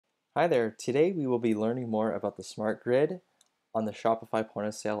Hi there, today we will be learning more about the Smart Grid on the Shopify Point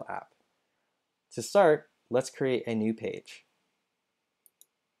of Sale app. To start, let's create a new page.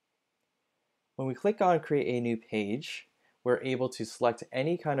 When we click on Create a New Page, we're able to select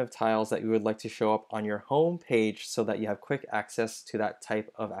any kind of tiles that you would like to show up on your home page so that you have quick access to that type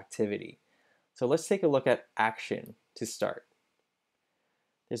of activity. So let's take a look at Action to start.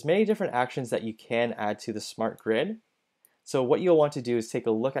 There's many different actions that you can add to the Smart Grid. So what you'll want to do is take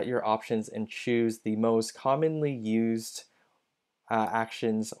a look at your options and choose the most commonly used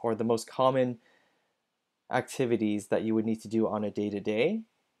actions or the most common activities that you would need to do on a day-to-day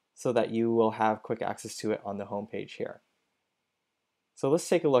so that you will have quick access to it on the home page here. So let's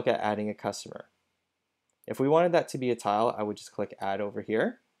take a look at adding a customer. If we wanted that to be a tile, I would just click Add over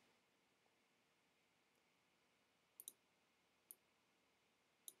here.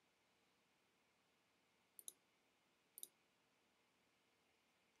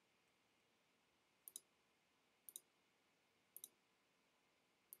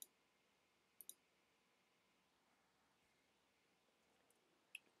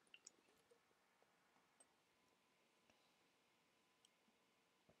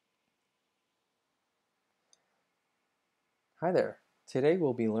 Hi there. Today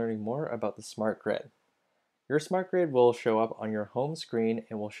we'll be learning more about the Smart Grid. Your Smart Grid will show up on your home screen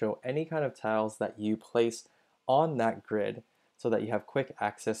and will show any kind of tiles that you place on that grid so that you have quick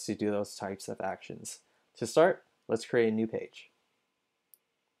access to do those types of actions. To start, let's create a new page.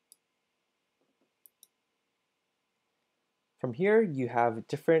 From here, you have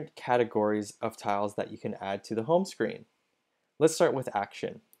different categories of tiles that you can add to the home screen. Let's start with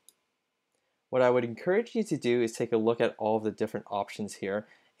Action. What I would encourage you to do is take a look at all of the different options here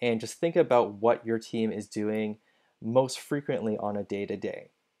and just think about what your team is doing most frequently on a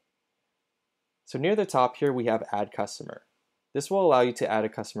day-to-day. So near the top here, we have Add Customer. This will allow you to add a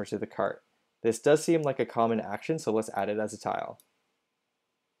customer to the cart. This does seem like a common action, so let's add it as a tile.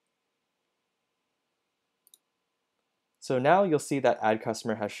 So now you'll see that Add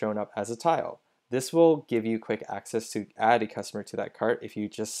Customer has shown up as a tile. This will give you quick access to add a customer to that cart if you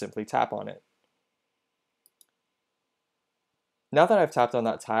just simply tap on it. Now that I've tapped on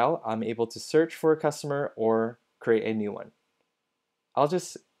that tile, I'm able to search for a customer or create a new one. I'll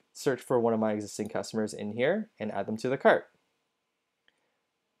just search for one of my existing customers in here and add them to the cart.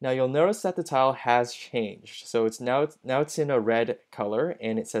 Now you'll notice that the tile has changed. So it's now it's in a red color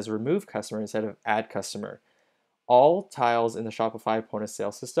and it says remove customer instead of add customer. All tiles in the Shopify point of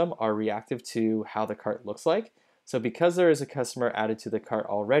sale system are reactive to how the cart looks like. So because there is a customer added to the cart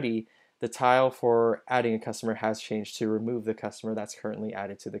already, the tile for adding a customer has changed to remove the customer that's currently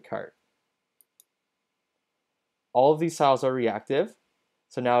added to the cart. All of these tiles are reactive.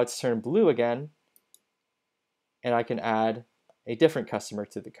 So now it's turned blue again, and I can add a different customer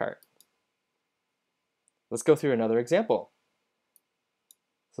to the cart. Let's go through another example.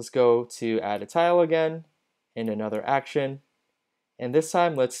 So let's go to add a tile again and another action. And this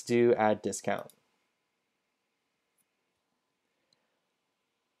time let's do add discount.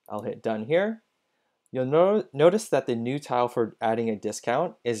 I'll hit done here. You'll notice that the new tile for adding a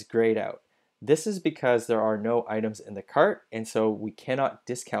discount is grayed out. This is because there are no items in the cart, and so we cannot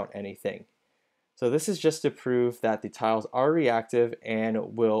discount anything. So this is just to prove that the tiles are reactive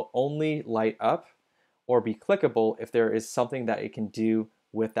and will only light up or be clickable if there is something that it can do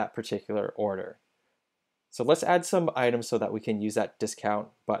with that particular order. So let's add some items so that we can use that discount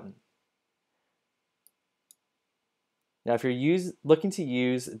button. Now, if you're looking to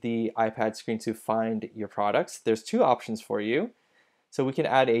use the iPad screen to find your products, there's two options for you. So we can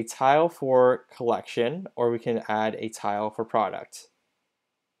add a tile for collection, or we can add a tile for product.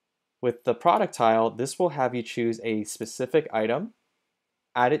 With the product tile, this will have you choose a specific item,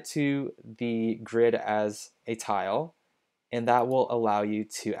 add it to the grid as a tile, and that will allow you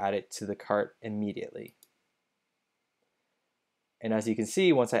to add it to the cart immediately. And as you can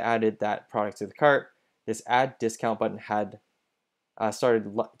see, once I added that product to the cart, this add discount button had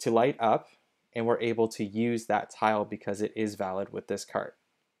started to light up, and we're able to use that tile because it is valid with this cart.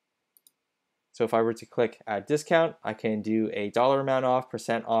 So if I were to click add discount, I can do a dollar amount off,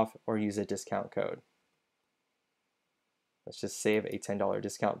 percent off, or use a discount code. Let's just save a $10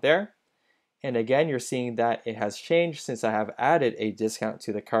 discount there. And again, you're seeing that it has changed since I have added a discount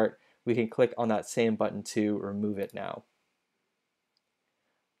to the cart. We can click on that same button to remove it now.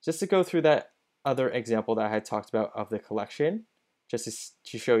 Just to go through that other example that I had talked about of the collection, just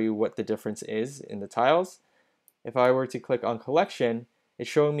to show you what the difference is in the tiles. If I were to click on collection, it's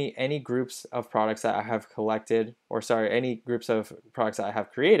showing me any groups of products that I have collected, or sorry, any groups of products that I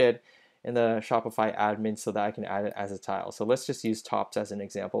have created, in the Shopify admin so that I can add it as a tile. So let's just use tops as an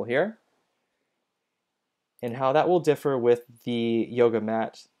example here. And how that will differ with the yoga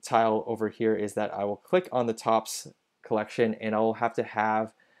mat tile over here is that I will click on the tops collection and I'll have to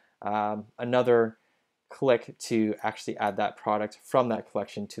have another click to actually add that product from that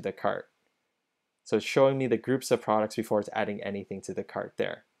collection to the cart. So it's showing me the groups of products before it's adding anything to the cart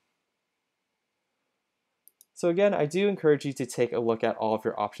there. So again, I do encourage you to take a look at all of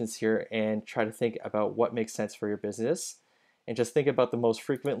your options here and try to think about what makes sense for your business, and just think about the most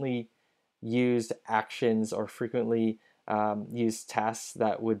frequently used actions or frequently used tasks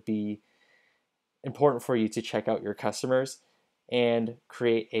that would be important for you to check out your customers, and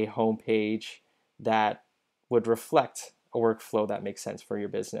create a homepage that would reflect a workflow that makes sense for your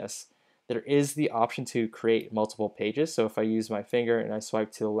business. There is the option to create multiple pages. So if I use my finger and I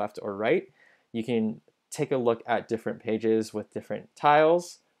swipe to the left or right, you can take a look at different pages with different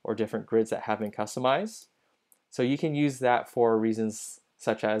tiles or different grids that have been customized. So you can use that for reasons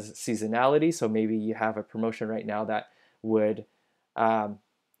such as seasonality. So maybe you have a promotion right now that would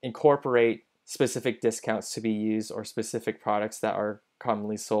incorporate specific discounts to be used, or specific products that are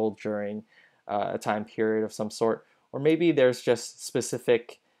commonly sold during a time period of some sort. Or maybe there's just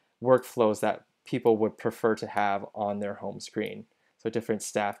specific workflows that people would prefer to have on their home screen. So different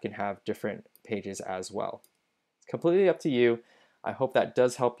staff can have different pages as well. It's completely up to you. I hope that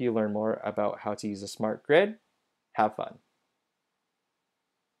does help you learn more about how to use a smart grid. Have fun.